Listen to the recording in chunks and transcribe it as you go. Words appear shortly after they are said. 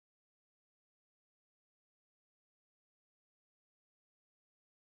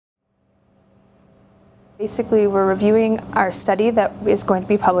Basically, we're reviewing our study that is going to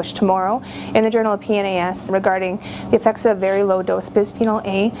be published tomorrow in the Journal of PNAS regarding the effects of very low dose bisphenol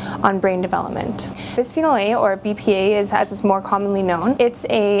A on brain development. Bisphenol A, or BPA, as it's more commonly known. It's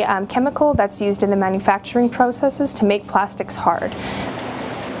a chemical that's used in the manufacturing processes to make plastics hard.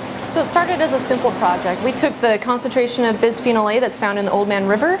 So it started as a simple project. We took the concentration of bisphenol A that's found in the Old Man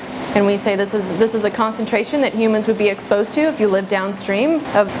River, and we say this is a concentration that humans would be exposed to if you live downstream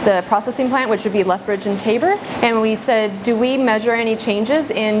of the processing plant, which would be Lethbridge and Tabor. And we said, do we measure any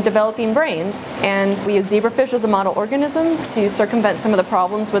changes in developing brains? And we used zebrafish as a model organism to circumvent some of the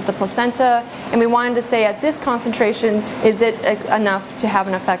problems with the placenta. And we wanted to say, at this concentration, is it enough to have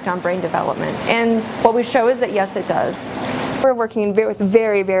an effect on brain development? And what we show is that yes, it does. We're working with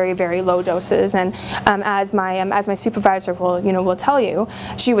very, very, very low doses, and as my supervisor will tell you,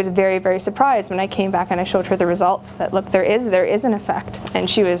 she was very, very surprised when I came back and I showed her the results. That look, there is an effect, and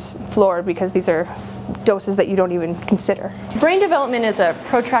she was floored because these are doses that you don't even consider. Brain development is a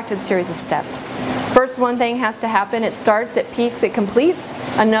protracted series of steps. First, one thing has to happen. It starts, it peaks, it completes.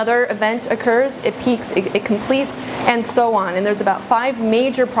 Another event occurs, it peaks, it completes, and so on. And there's about 5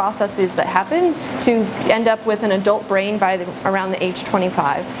 major processes that happen to end up with an adult brain by around the age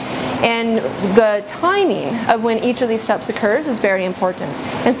 25. And the timing of when each of these steps occurs is very important.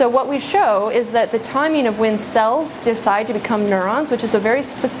 And so what we show is that the timing of when cells decide to become neurons, which is a very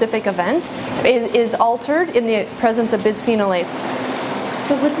specific event, is altered in the presence of bisphenol A.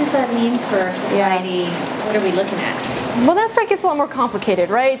 So what does that mean for society? Yeah. What are we looking at? Well, that's where it gets a lot more complicated,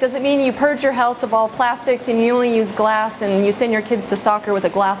 right? Does it mean you purge your house of all plastics and you only use glass and you send your kids to soccer with a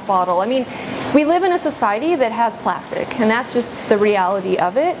glass bottle? I mean, we live in a society that has plastic, and that's just the reality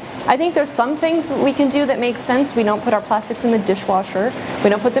of it. I think there's some things that we can do that make sense. We don't put our plastics in the dishwasher. We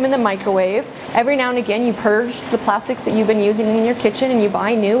don't put them in the microwave. Every now and again you purge the plastics that you've been using in your kitchen and you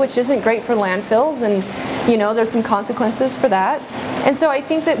buy new, which isn't great for landfills, and there's some consequences for that. And so I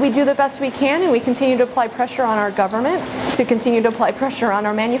think that we do the best we can, and we continue to apply pressure on our government to continue to apply pressure on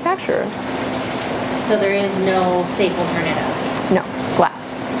our manufacturers. So there is no safe alternative? No,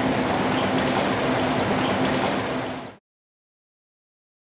 glass.